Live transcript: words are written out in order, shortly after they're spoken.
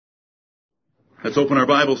Let's open our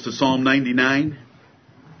Bibles to Psalm 99.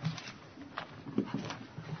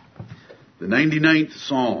 The 99th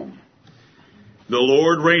Psalm. The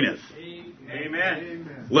Lord reigneth.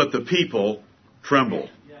 Amen. Let the people tremble.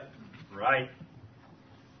 Right.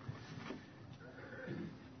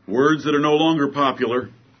 Words that are no longer popular,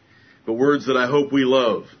 but words that I hope we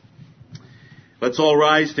love. Let's all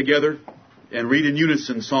rise together and read in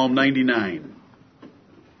unison Psalm 99.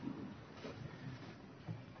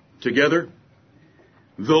 Together.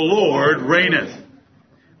 The Lord reigneth.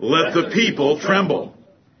 Let the people tremble.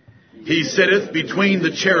 He sitteth between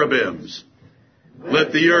the cherubims.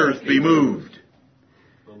 Let the earth be moved.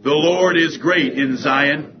 The Lord is great in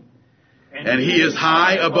Zion, and He is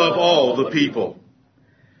high above all the people.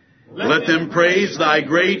 Let them praise Thy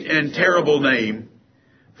great and terrible name,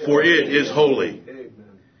 for it is holy.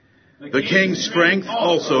 The King's strength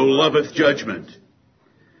also loveth judgment.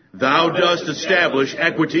 Thou dost establish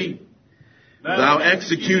equity. Thou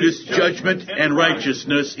executest judgment and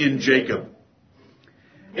righteousness in Jacob.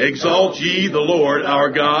 Exalt ye the Lord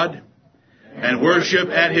our God, and worship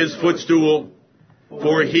at His footstool,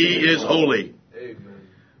 for He is holy.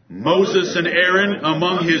 Moses and Aaron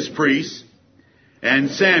among His priests,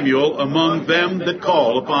 and Samuel among them that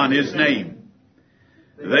call upon His name.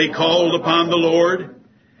 They called upon the Lord,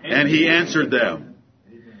 and He answered them.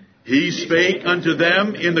 He spake unto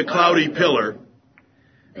them in the cloudy pillar.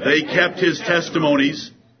 They kept His testimonies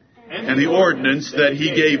and the ordinance that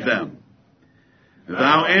He gave them.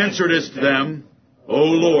 Thou answeredest them, O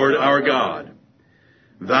Lord our God.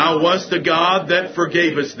 Thou wast a God that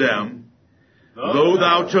forgavest them, though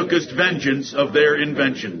Thou tookest vengeance of their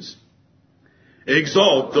inventions.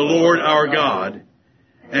 Exalt the Lord our God,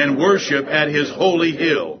 and worship at His holy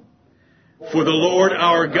hill, for the Lord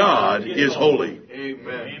our God is holy.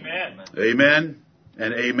 Amen. Amen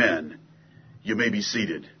and amen. You may be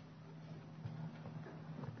seated.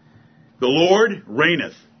 The Lord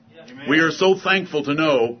reigneth. Amen. We are so thankful to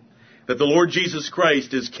know that the Lord Jesus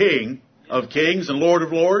Christ is King of kings and Lord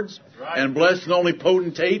of lords, right, and blessed and only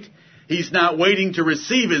potentate. He's not waiting to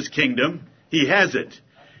receive His kingdom. He has it.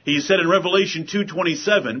 He said in Revelation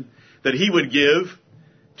 2:27 that He would give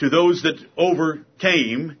to those that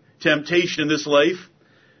overcame temptation in this life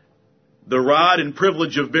the rod and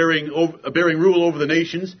privilege of bearing rule over the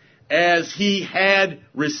nations, as He had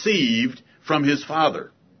received from His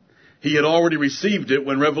Father. He had already received it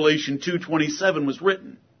when Revelation 2:27 was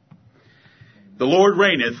written. The Lord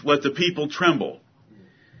reigneth, let the people tremble.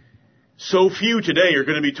 So few today are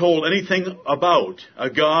going to be told anything about a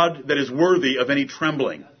God that is worthy of any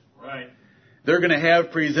trembling. Right. They're going to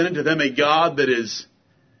have presented to them a God that is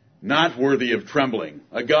not worthy of trembling.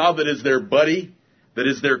 A God that is their buddy, that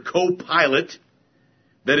is their co-pilot,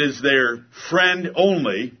 that is their friend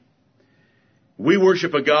only. We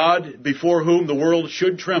worship a God before whom the world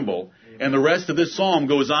should tremble, and the rest of this psalm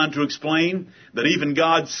goes on to explain that even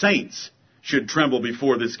God's saints should tremble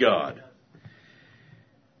before this God.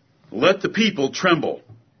 Let the people tremble.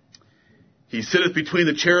 He sitteth between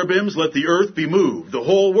the cherubims, let the earth be moved. The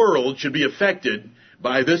whole world should be affected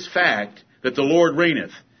by this fact that the Lord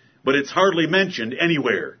reigneth, but it's hardly mentioned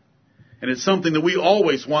anywhere. And it's something that we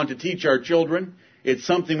always want to teach our children. It's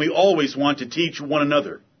something we always want to teach one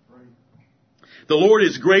another. The Lord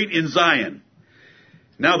is great in Zion.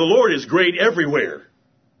 Now the Lord is great everywhere.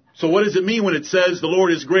 So what does it mean when it says the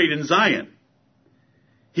Lord is great in Zion?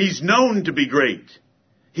 He's known to be great.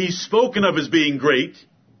 He's spoken of as being great.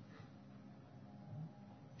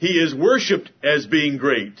 He is worshipped as being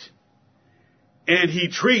great. And He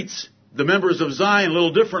treats the members of Zion a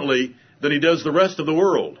little differently than He does the rest of the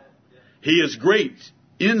world. He is great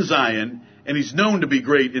in Zion, and He's known to be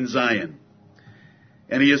great in Zion.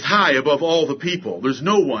 And He is high above all the people. There's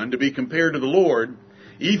no one to be compared to the Lord,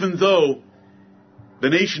 even though the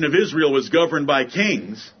nation of Israel was governed by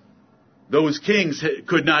kings. Those kings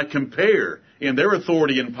could not compare in their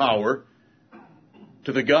authority and power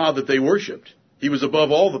to the God that they worshipped. He was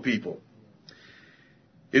above all the people.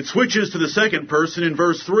 It switches to the second person in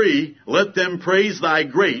verse 3, let them praise Thy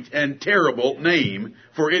great and terrible name,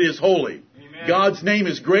 for it is holy. Amen. God's name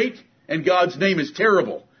is great, and God's name is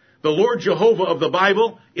terrible. The Lord Jehovah of the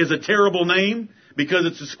Bible is a terrible name because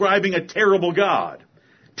it's describing a terrible God.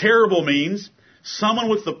 Terrible means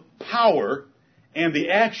someone with the power and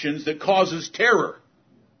the actions that causes terror.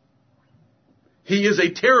 He is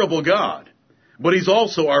a terrible God, but He's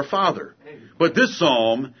also our Father. But this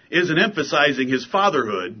psalm isn't emphasizing His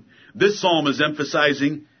fatherhood. This psalm is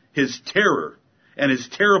emphasizing His terror and His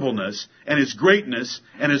terribleness and His greatness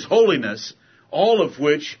and His holiness, all of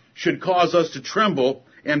which should cause us to tremble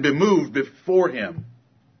and be moved before Him.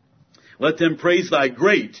 Let them praise Thy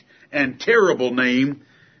great and terrible name,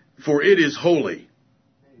 for it is holy.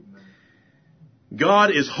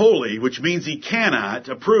 God is holy, which means He cannot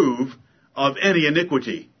approve of any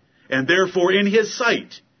iniquity. And therefore, in His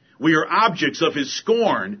sight, we are objects of His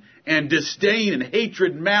scorn and disdain and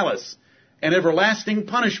hatred and malice and everlasting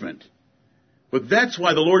punishment. But that's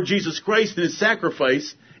why the Lord Jesus Christ and His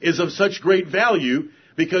sacrifice is of such great value,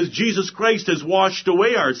 because Jesus Christ has washed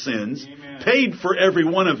away our sins, Amen. Paid for every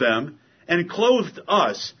one of them, and clothed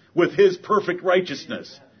us with His perfect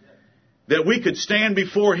righteousness, that we could stand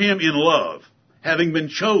before Him in love, having been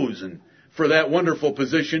chosen for that wonderful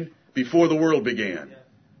position before the world began.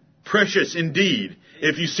 Precious indeed.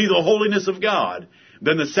 If you see the holiness of God,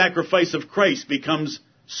 then the sacrifice of Christ becomes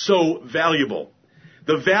so valuable.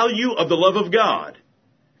 The value of the love of God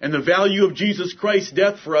and the value of Jesus Christ's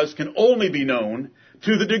death for us can only be known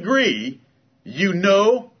to the degree you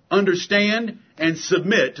know, understand, and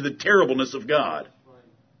submit to the terribleness of God.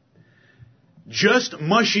 Just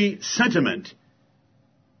mushy sentiment,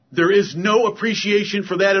 there is no appreciation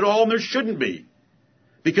for that at all, and there shouldn't be.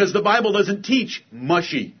 Because the Bible doesn't teach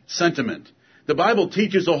mushy sentiment. The Bible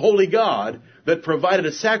teaches a holy God that provided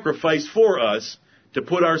a sacrifice for us to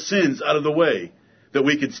put our sins out of the way, that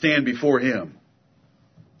we could stand before Him.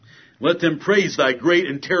 Let them praise Thy great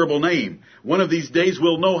and terrible name. One of these days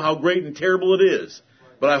we'll know how great and terrible it is.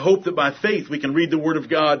 But I hope that by faith we can read the Word of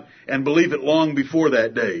God and believe it long before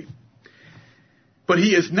that day. But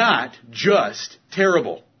He is not just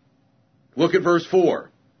terrible. Look at verse 4.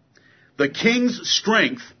 The king's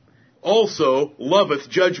strength also loveth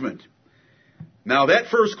judgment. Now that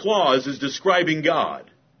first clause is describing God.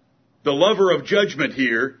 The lover of judgment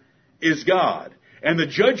here is God. And the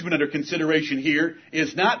judgment under consideration here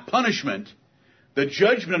is not punishment. The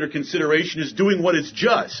judgment under consideration is doing what is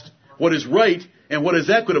just, what is right, and what is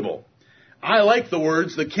equitable. I like the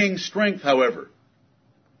words, the king's strength, however.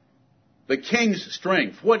 The king's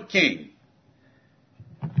strength. What king?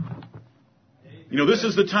 You know, this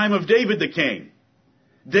is the time of David the king.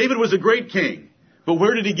 David was a great king. But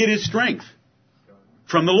where did he get his strength?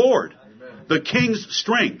 From the Lord. The king's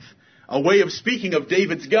strength. A way of speaking of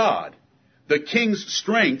David's God. The king's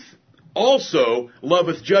strength also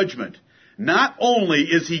loveth judgment. Not only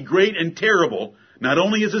is he great and terrible, not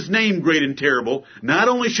only is his name great and terrible, not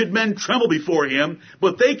only should men tremble before him,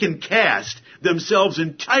 but they can cast themselves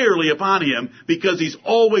entirely upon him because he's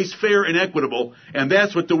always fair and equitable, and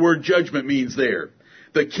that's what the word judgment means there.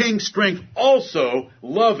 The king's strength also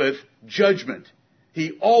loveth judgment.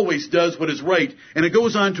 He always does what is right, and it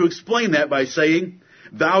goes on to explain that by saying,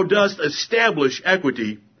 Thou dost establish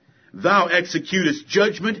equity, Thou executest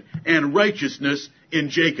judgment and righteousness in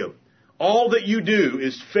Jacob. All that you do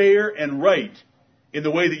is fair and right in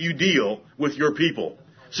the way that you deal with your people.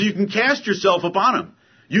 So you can cast yourself upon Him.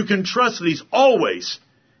 You can trust that He's always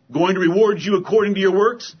going to reward you according to your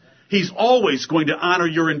works. He's always going to honor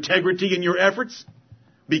your integrity and your efforts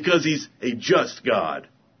because He's a just God.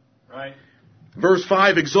 Right. Verse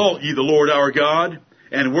 5, Exalt ye the Lord our God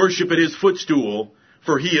and worship at His footstool,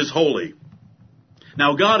 for He is holy.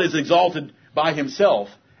 Now God is exalted by Himself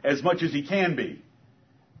as much as He can be.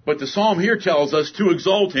 But the psalm here tells us to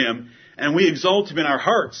exalt Him, and we exalt Him in our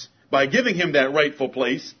hearts by giving Him that rightful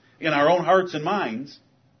place in our own hearts and minds.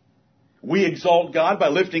 We exalt God by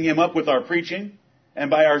lifting Him up with our preaching, and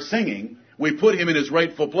by our singing, we put Him in His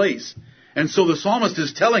rightful place. And so the psalmist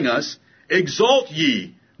is telling us, Exalt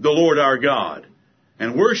ye the Lord our God,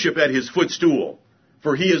 and worship at His footstool,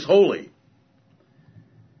 for He is holy.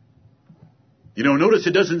 You know, notice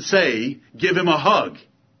it doesn't say, give Him a hug.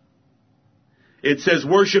 It says,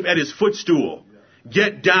 worship at His footstool.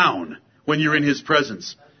 Get down when you're in His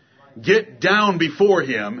presence. Get down before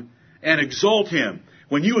Him and exalt Him.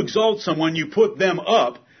 When you exalt someone, you put them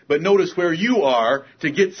up, but notice where you are to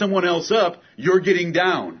get someone else up, you're getting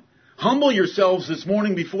down. Humble yourselves this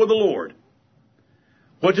morning before the Lord.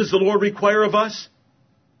 What does the Lord require of us?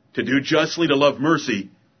 To do justly, to love mercy,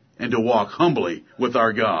 and to walk humbly with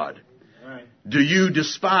our God. Do you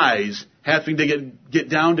despise having to get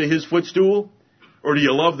down to His footstool? Or do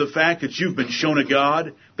you love the fact that you've been shown a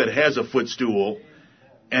God that has a footstool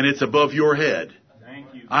and it's above your head?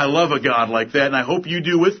 Thank you. I love a God like that, and I hope you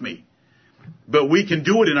do with me. But we can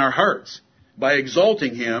do it in our hearts by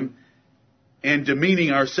exalting Him and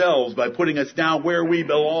demeaning ourselves by putting us down where we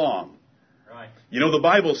belong. Right. You know, the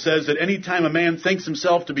Bible says that any time a man thinks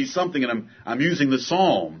himself to be something, and I'm using the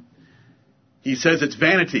psalm, he says it's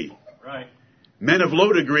vanity. Right. Men of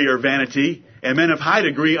low degree are vanity, and men of high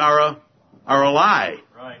degree are a lie.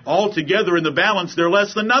 Right. Altogether in the balance, they're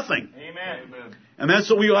less than nothing. Amen. And that's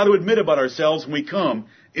what we ought to admit about ourselves when we come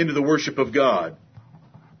into the worship of God.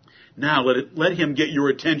 Now let him get your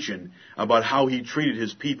attention about how he treated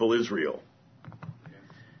his people Israel,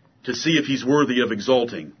 to see if he's worthy of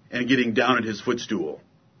exalting and getting down at his footstool.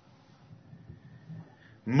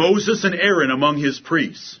 Moses and Aaron among his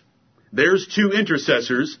priests. There's two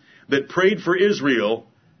intercessors that prayed for Israel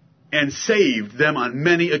and saved them on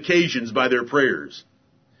many occasions by their prayers.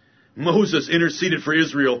 Moses interceded for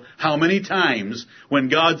Israel how many times when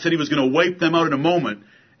God said he was going to wipe them out in a moment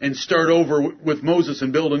and start over with Moses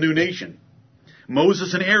and build a new nation.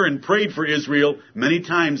 Moses and Aaron prayed for Israel many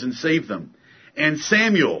times and saved them. And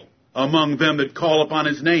Samuel among them that call upon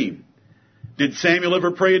his name. Did Samuel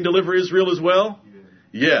ever pray and deliver Israel as well?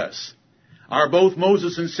 Yes. Are both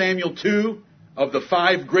Moses and Samuel two of the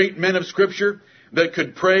 5 great men of Scripture that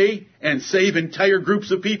could pray and save entire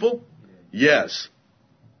groups of people? Yes.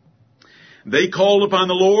 They called upon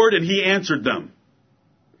the Lord and he answered them.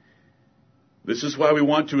 This is why we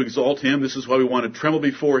want to exalt him. This is why we want to tremble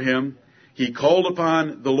before him. He called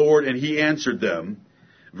upon the Lord and he answered them.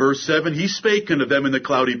 Verse 7, he spake unto them in the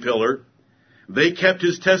cloudy pillar. They kept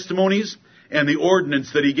his testimonies and the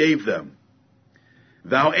ordinance that he gave them.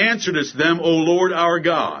 Thou answeredest them, O Lord our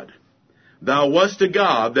God. Thou wast a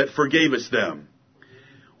God that forgavest them.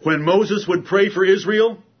 When Moses would pray for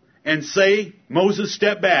Israel and say, Moses,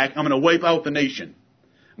 step back, I'm going to wipe out the nation.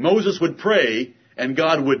 Moses would pray and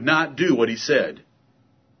God would not do what he said.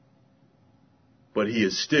 But he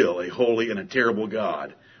is still a holy and a terrible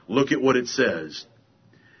God. Look at what it says.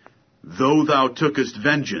 Though thou tookest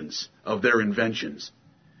vengeance of their inventions.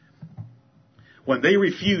 When they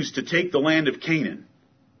refused to take the land of Canaan,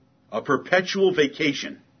 a perpetual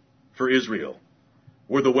vacation for Israel.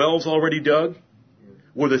 Were the wells already dug?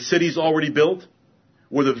 Were the cities already built?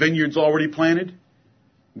 Were the vineyards already planted?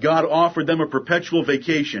 God offered them a perpetual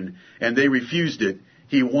vacation and they refused it.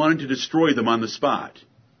 He wanted to destroy them on the spot.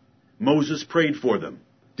 Moses prayed for them.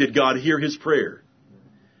 Did God hear his prayer?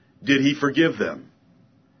 Did he forgive them?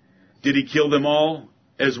 Did he kill them all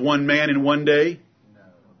as one man in one day?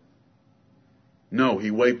 No, he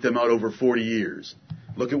wiped them out over 40 years.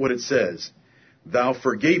 Look at what it says. Thou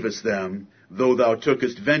forgavest them, though thou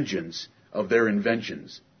tookest vengeance of their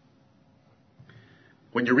inventions.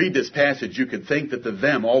 When you read this passage, you could think that the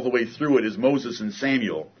them all the way through it is Moses and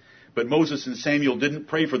Samuel. But Moses and Samuel didn't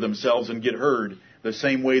pray for themselves and get heard the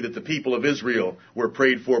same way that the people of Israel were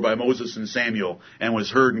prayed for by Moses and Samuel and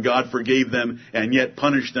was heard, and God forgave them and yet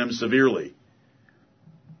punished them severely.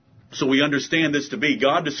 So we understand this to be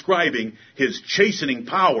God describing his chastening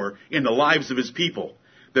power in the lives of his people.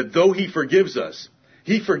 That though he forgives us,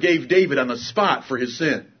 he forgave David on the spot for his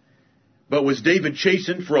sin. But was David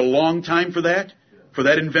chastened for a long time for that? For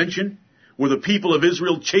that invention? Were the people of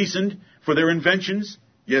Israel chastened for their inventions?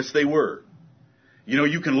 Yes, they were. You know,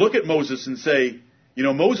 you can look at Moses and say, you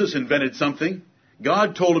know, Moses invented something.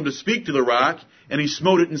 God told him to speak to the rock, and he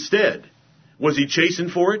smote it instead. Was he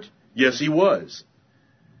chastened for it? Yes, he was.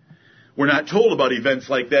 We're not told about events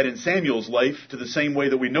like that in Samuel's life to the same way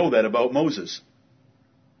that we know that about Moses.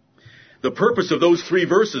 The purpose of those 3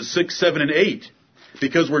 verses, 6, 7, and 8,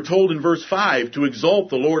 because we're told in verse 5 to exalt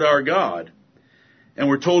the Lord our God, and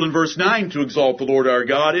we're told in verse 9 to exalt the Lord our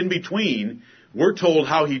God. In between, we're told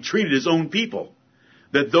how he treated his own people.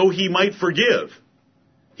 That though he might forgive,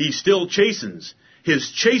 he still chastens. His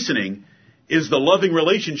chastening is the loving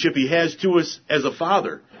relationship he has to us as a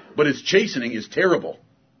father. But his chastening is terrible.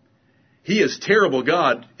 He is terrible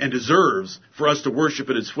God and deserves for us to worship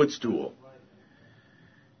at his footstool.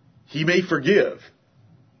 He may forgive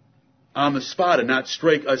on the spot and not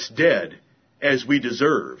strike us dead as we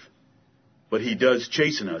deserve. But he does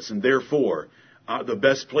chasten us, and therefore the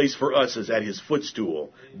best place for us is at his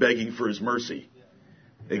footstool, begging for his mercy.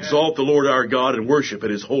 Exalt the Lord our God and worship at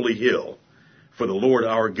his holy hill, for the Lord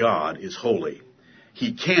our God is holy.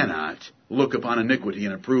 He cannot look upon iniquity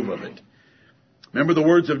and approve of it. Remember the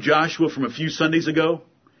words of Joshua from a few Sundays ago?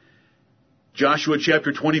 Joshua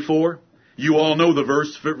chapter 24. You all know the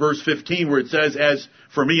verse 15, where it says, as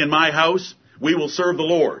for me and my house, we will serve the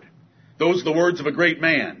Lord. Those are the words of a great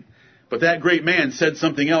man. But that great man said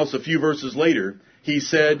something else a few verses later. He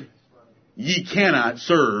said, ye cannot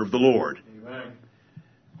serve the Lord. Amen.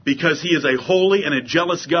 Because he is a holy and a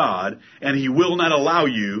jealous God, and he will not allow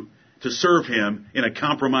you to serve him in a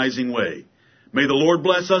compromising way. May the Lord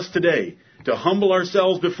bless us today to humble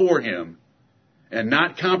ourselves before him and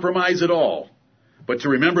not compromise at all, but to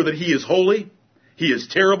remember that he is holy, he is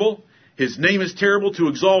terrible, his name is terrible, to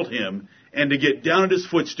exalt him, and to get down at his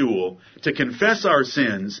footstool, to confess our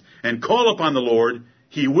sins and call upon the Lord.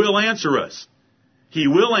 He will answer us. He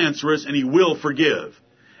will answer us, and he will forgive.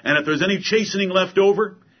 And if there's any chastening left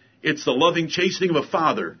over, it's the loving chastening of a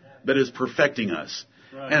father that is perfecting us.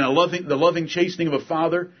 right. and the loving chastening of a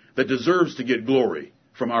Father that deserves to get glory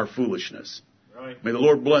from our foolishness. Right. May the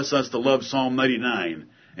Lord bless us to love Psalm 99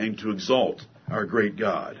 and to exalt our great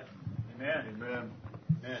God. Amen. Amen.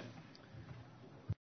 Amen.